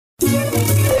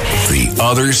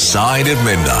Other Side of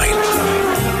Midnight.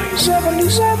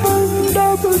 77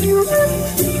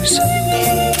 WABC.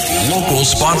 Local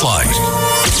Spotlight.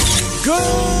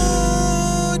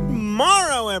 Good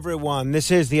morrow, everyone. This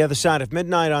is The Other Side of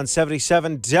Midnight on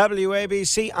 77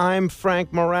 WABC. I'm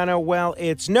Frank Morano. Well,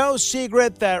 it's no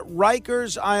secret that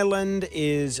Rikers Island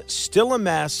is still a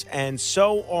mess, and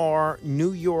so are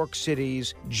New York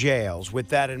City's jails. With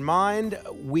that in mind,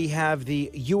 we have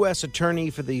the U.S. Attorney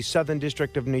for the Southern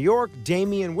District of New York,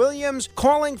 Damian Williams,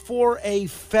 calling for a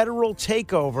federal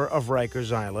takeover of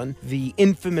Rikers Island, the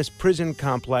infamous prison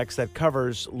complex that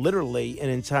covers literally an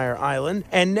entire island.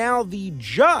 And now the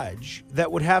judge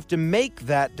that would have to make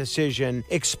that decision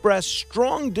expressed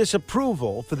strong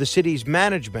disapproval for the city's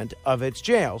management of its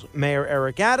jails. Mayor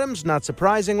Eric Adams, not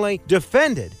surprisingly,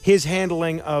 defended his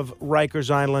handling of Rikers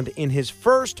Island in his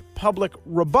first public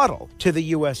rebuttal to the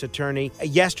U.S. Attorney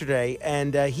yesterday,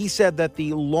 and he said that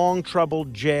the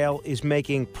long-troubled jail is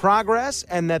making progress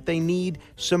and that they need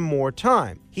some more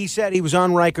time. He said he was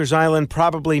on Rikers Island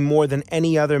probably more than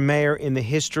any other mayor in the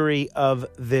history of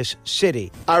this city.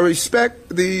 I respect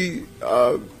the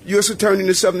U.S. Attorney in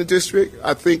the Southern District.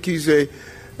 I think he's a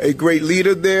great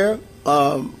leader there.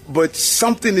 But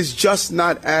something is just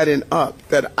not adding up.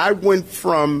 That I went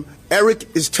from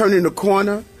Eric is turning the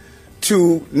corner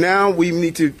to now we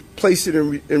need to place it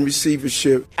in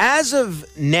receivership. As of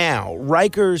now,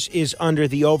 Rikers is under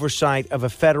the oversight of a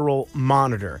federal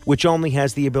monitor, which only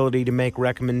has the ability to make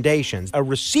recommendations. A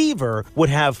receiver would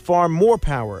have far more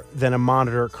power than a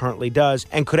monitor currently does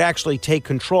and could actually take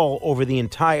control over the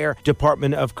entire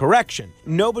Department of Correction.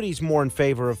 Nobody's more in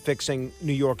favor of fixing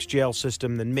New York's jail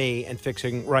system than me, and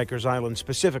fixing Rikers Island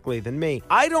specifically than me.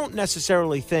 I don't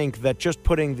necessarily think that just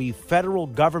putting the federal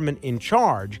government in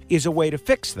charge is a way to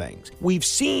fix things. We've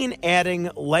seen adding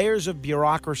layers of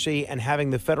bureaucracy and having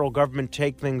the federal government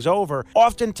take things over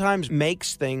oftentimes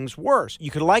makes things worse. You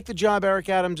can like the job Eric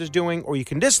Adams is doing, or you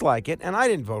can dislike it, and I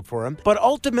didn't vote for him, but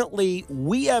ultimately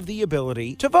we have the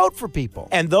ability to vote for people,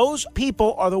 and those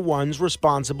people are the ones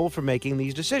responsible for making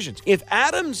these decisions. If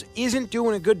Adams isn't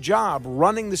doing a good job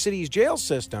running the city's jail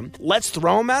system, let's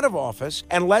throw him out of office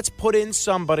and let's put in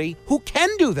somebody who can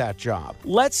do that job.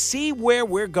 Let's see where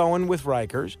we're going with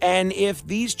Rikers, and if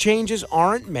these changes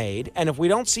aren't made, and if we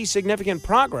don't see significant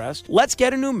progress, let's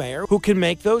get a new mayor who can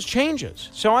make those changes.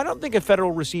 So I don't think a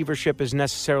federal receivership is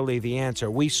necessarily the answer.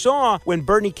 We saw when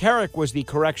Bernie Kerik was the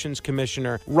corrections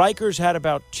commissioner, Rikers had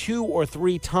about 2 or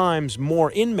 3 times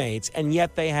more inmates, and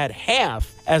yet they had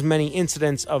half as many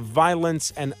incidents of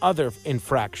violence and other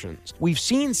infractions. We've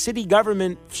seen city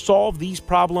government solve these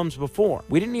problems before.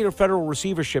 We didn't need a federal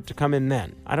receivership to come in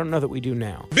then. I don't know that we do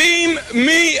now. Beam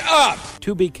me up!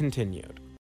 To be continued.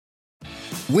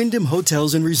 Wyndham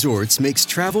Hotels and Resorts makes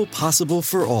travel possible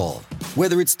for all.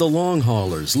 Whether it's the long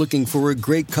haulers looking for a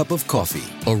great cup of coffee,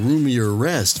 a roomier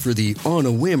rest for the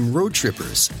on-a-whim road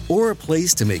trippers, or a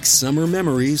place to make summer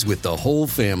memories with the whole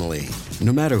family.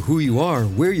 No matter who you are,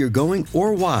 where you're going,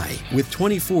 or why, with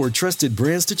 24 trusted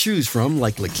brands to choose from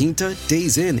like La Quinta,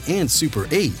 Days Inn, and Super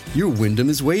 8, your Wyndham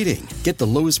is waiting. Get the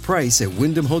lowest price at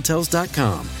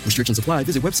WyndhamHotels.com. Restrictions apply.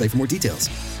 Visit website for more details.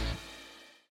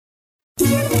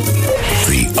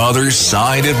 The Other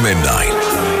Side of Midnight.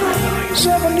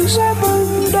 77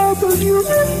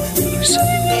 WABC.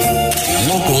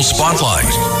 Local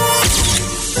Spotlight.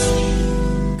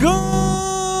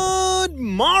 Good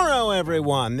morrow,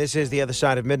 everyone. This is The Other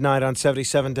Side of Midnight on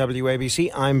 77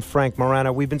 WABC. I'm Frank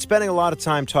Morano. We've been spending a lot of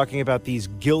time talking about these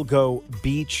Gilgo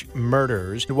Beach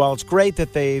murders. While it's great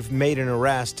that they've made an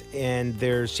arrest and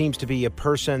there seems to be a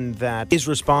person that is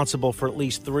responsible for at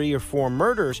least 3 or 4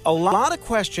 murders, a lot of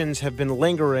questions have been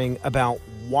lingering about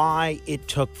why it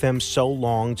took them so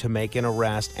long to make an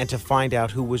arrest and to find out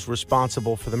who was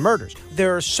responsible for the murders.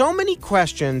 There are so many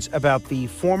questions about the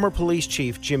former police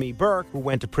chief, Jimmy Burke, who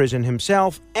went to prison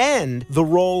himself, and the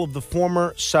role of the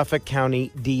former Suffolk County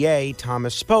DA,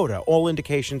 Thomas Spota. All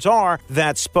indications are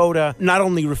that Spota not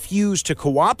only refused to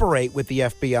cooperate with the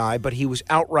FBI, but he was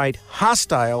outright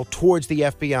hostile towards the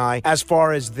FBI as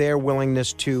far as their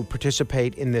willingness to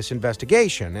participate in this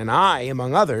investigation. And I,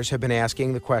 among others, have been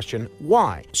asking the question,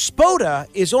 why? Spota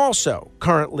is also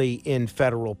currently in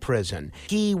federal prison.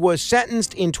 He was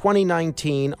sentenced in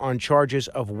 2019 on charges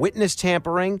of witness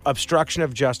tampering, obstruction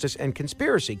of justice, and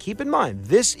conspiracy. Keep in mind,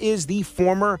 this is the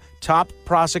former top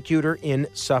prosecutor in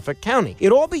Suffolk County.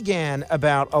 It all began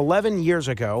about 11 years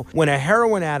ago when a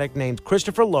heroin addict named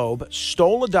Christopher Loeb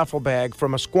stole a duffel bag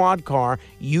from a squad car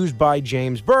used by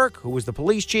James Burke, who was the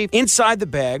police chief. Inside the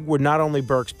bag were not only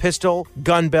Burke's pistol,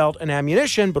 gun belt, and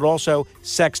ammunition, but also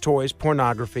sex toys,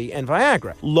 pornography, and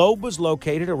Viagra. Loeb was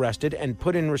located, arrested, and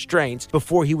put in restraints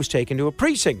before he was taken to a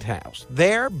precinct house.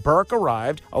 There, Burke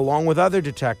arrived, along with other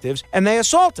detectives, and they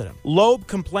assaulted him. Loeb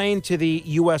complained to the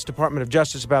U.S. Department of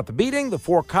Justice about the beating. The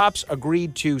four cops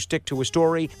agreed to stick to a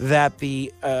story that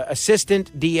the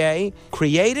assistant DA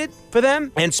created for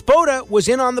them, and Spota was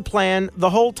in on the plan the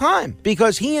whole time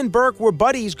because he and Burke were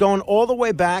buddies going all the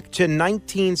way back to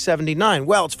 1979.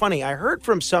 Well, it's funny. I heard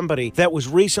from somebody that was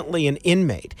recently an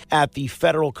inmate at the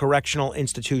Federal Correctional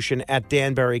Institution at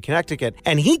Danbury, Connecticut,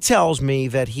 and he tells me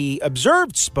that he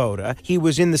observed Spota. He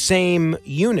was in the same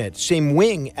unit, same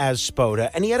wing as Spota,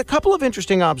 and he had a couple of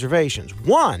interesting observations.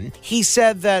 One, he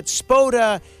said that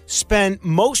Spota spent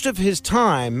most of his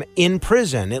time in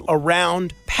prison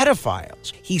around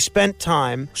pedophiles. He spent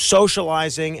time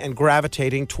socializing and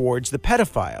gravitating towards the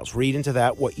pedophiles. Read into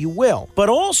that what you will. But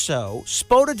also,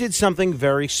 Spota did something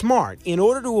very smart. In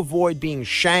order to avoid being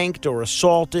shanked or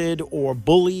assaulted or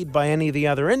bullied by any of the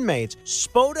other inmates,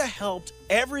 Spota helped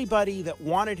everybody that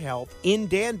wanted help in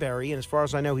Danbury, and as far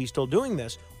as I know, he's still doing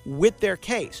this, with their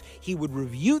case. He would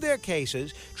review their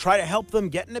cases, try to help them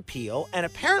get an appeal, and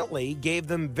apparently gave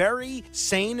them very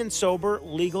sane and sober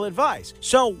legal advice.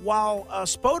 So while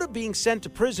Spota being sent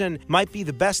to prison might be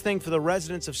the best thing for the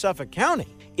residents of Suffolk County,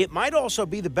 it might also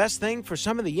be the best thing for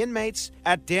some of the inmates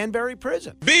at Danbury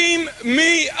Prison. Beam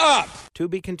me up! To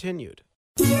be continued.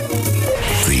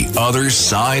 The Other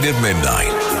Side of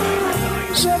Midnight.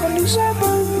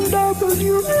 77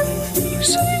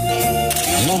 WNBC.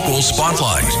 Local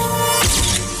Spotlight.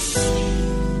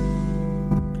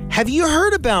 Have you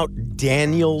heard about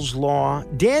Daniels Law?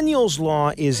 Daniels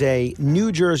Law is a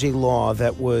New Jersey law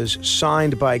that was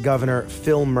signed by Governor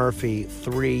Phil Murphy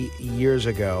 3 years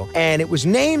ago. And it was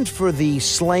named for the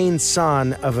slain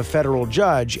son of a federal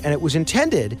judge, and it was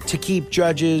intended to keep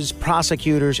judges,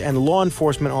 prosecutors, and law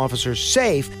enforcement officers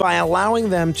safe by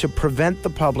allowing them to prevent the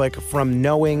public from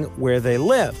knowing where they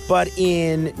live. But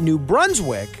in New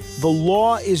Brunswick, the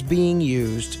law is being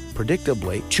used,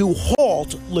 predictably, to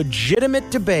halt legitimate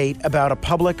debate about a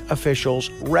public official's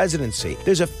residency.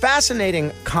 There's a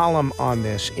fascinating column on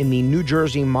this in the New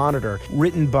Jersey Monitor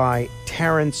written by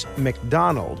Terrence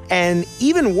McDonald. And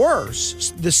even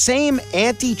worse, the same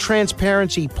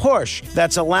anti-transparency push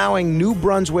that's allowing New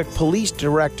Brunswick Police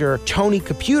Director Tony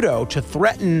Caputo to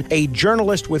threaten a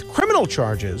journalist with criminal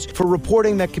charges for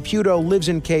reporting that Caputo lives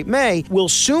in Cape May will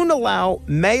soon allow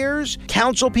mayors,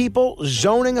 council people,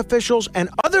 zoning officials, and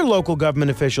other local government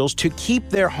officials to keep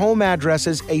their home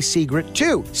addresses a secret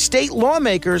too. State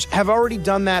lawmakers have already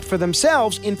done that for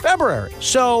themselves in February.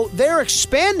 So they're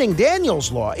expanding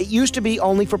Daniels Law. It used to be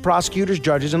only for prosecutors,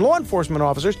 judges, and law enforcement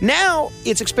officers. Now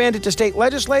it's expanded to state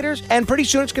legislators, and pretty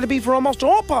soon it's going to be for almost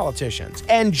all politicians.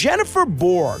 And Jennifer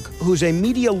Borg, who's a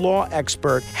media law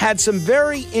expert, had some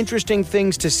very interesting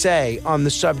things to say on the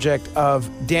subject of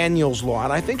Daniels Law,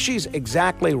 and I think she's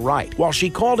exactly right. While she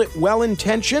called it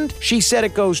well-intentioned, she said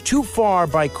it goes too far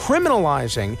by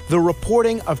criminalizing the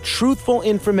reporting of truthful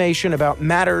information about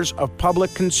matters of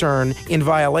public concern in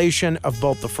violation of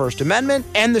both the First Amendment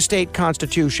and the state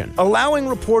constitution. Allowing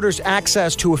reporters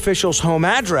access to officials' home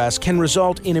address can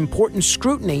result in important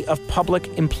scrutiny of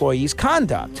public employees'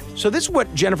 conduct. So this is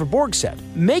what Jennifer Borg said.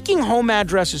 Making home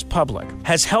addresses public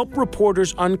has helped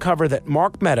reporters uncover that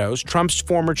Mark Meadows, Trump's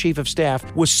former chief of staff,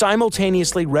 was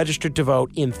simultaneously registered to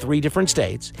vote in 3 different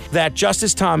states, that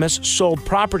Justice Thomas sold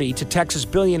property to Texas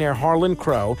billionaire Harlan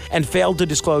Crow and failed to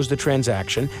disclose the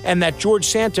transaction, and that George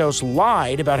Santos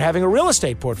lied about having a real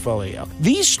estate portfolio.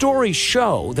 These stories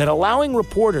show that allowing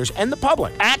reporters and the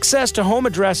public access to home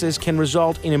addresses can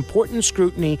result in important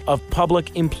scrutiny of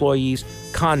public employees'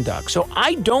 conduct. So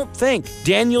I don't think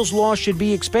Daniels Law should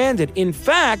be expanded. In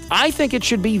fact, I think it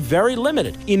should be very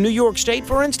limited. In New York State,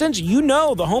 for instance, you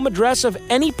know the home address of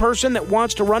any person that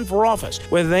wants to run for office,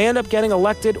 whether they end up getting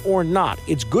elected or not.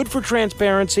 It's good for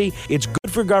transparency. It's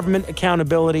good for government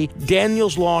accountability.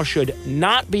 Daniels Law should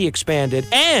not be expanded.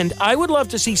 And I would love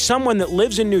to see someone that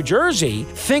lives in New Jersey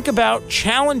think about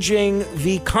challenging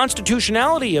the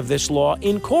constitutionality of this law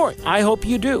in court. I hope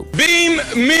you do. Beam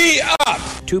me up!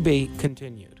 To be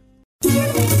continued.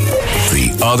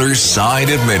 The Other Side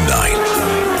of Midnight.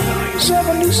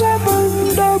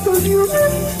 77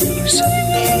 WNBC.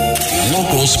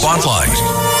 Local Spotlight.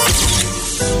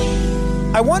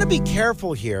 I want to be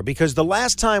careful here because the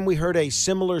last time we heard a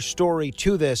similar story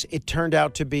to this, it turned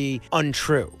out to be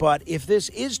untrue. But if this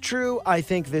is true, I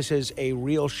think this is a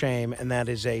real shame, and that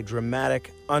is a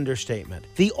dramatic understatement.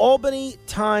 The Albany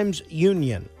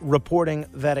Times-Union reporting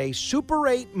that a Super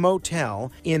 8 motel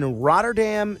in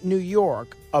Rotterdam, New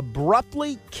York,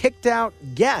 abruptly kicked out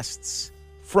guests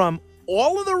from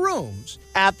all of the rooms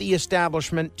at the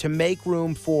establishment to make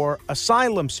room for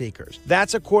asylum seekers.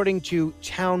 That's according to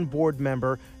town board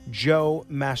member Joe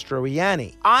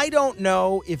Mastroianni. I don't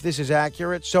know if this is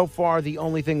accurate. So far, the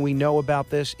only thing we know about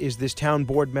this is this town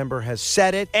board member has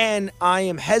said it, and I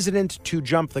am hesitant to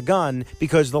jump the gun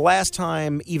because the last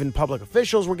time even public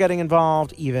officials were getting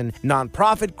involved, even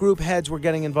nonprofit group heads were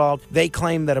getting involved, they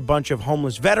claimed that a bunch of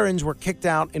homeless veterans were kicked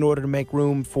out in order to make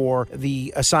room for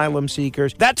the asylum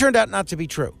seekers. That turned out not to be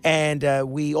true, and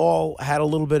we all had a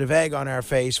little bit of egg on our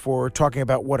face for talking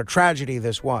about what a tragedy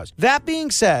this was. That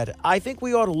being said, I think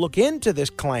we ought to look into this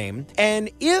claim, and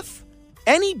if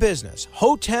any business,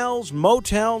 hotels,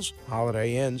 motels,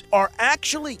 Holiday Inns, are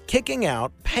actually kicking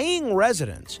out paying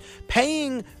residents,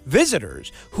 paying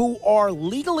visitors who are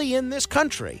legally in this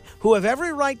country, who have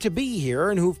every right to be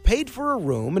here and who've paid for a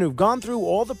room and who've gone through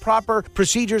all the proper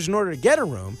procedures in order to get a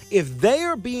room, if they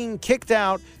are being kicked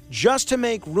out just to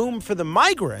make room for the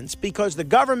migrants because the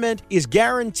government is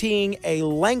guaranteeing a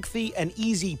lengthy and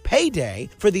easy payday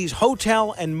for these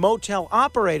hotel and motel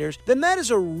operators, then that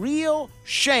is a real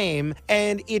shame,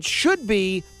 and it should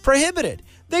be prohibited.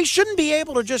 They shouldn't be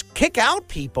able to just kick out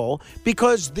people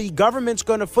because the government's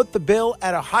going to foot the bill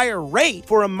at a higher rate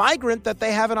for a migrant that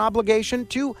they have an obligation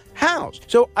to house.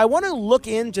 So I want to look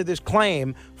into this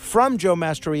claim from Joe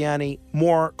Mastroianni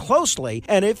more closely,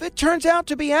 and if it turns out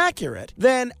to be accurate,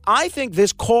 then I think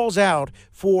this calls out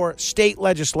for state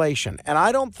legislation, and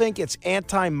I don't think it's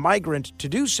anti-migrant to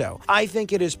do so. I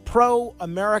think it is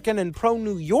pro-American and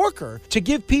pro-New Yorker to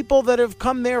give people that have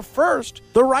come there first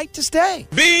the right to stay.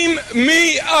 Beam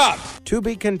me up. To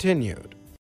be continued.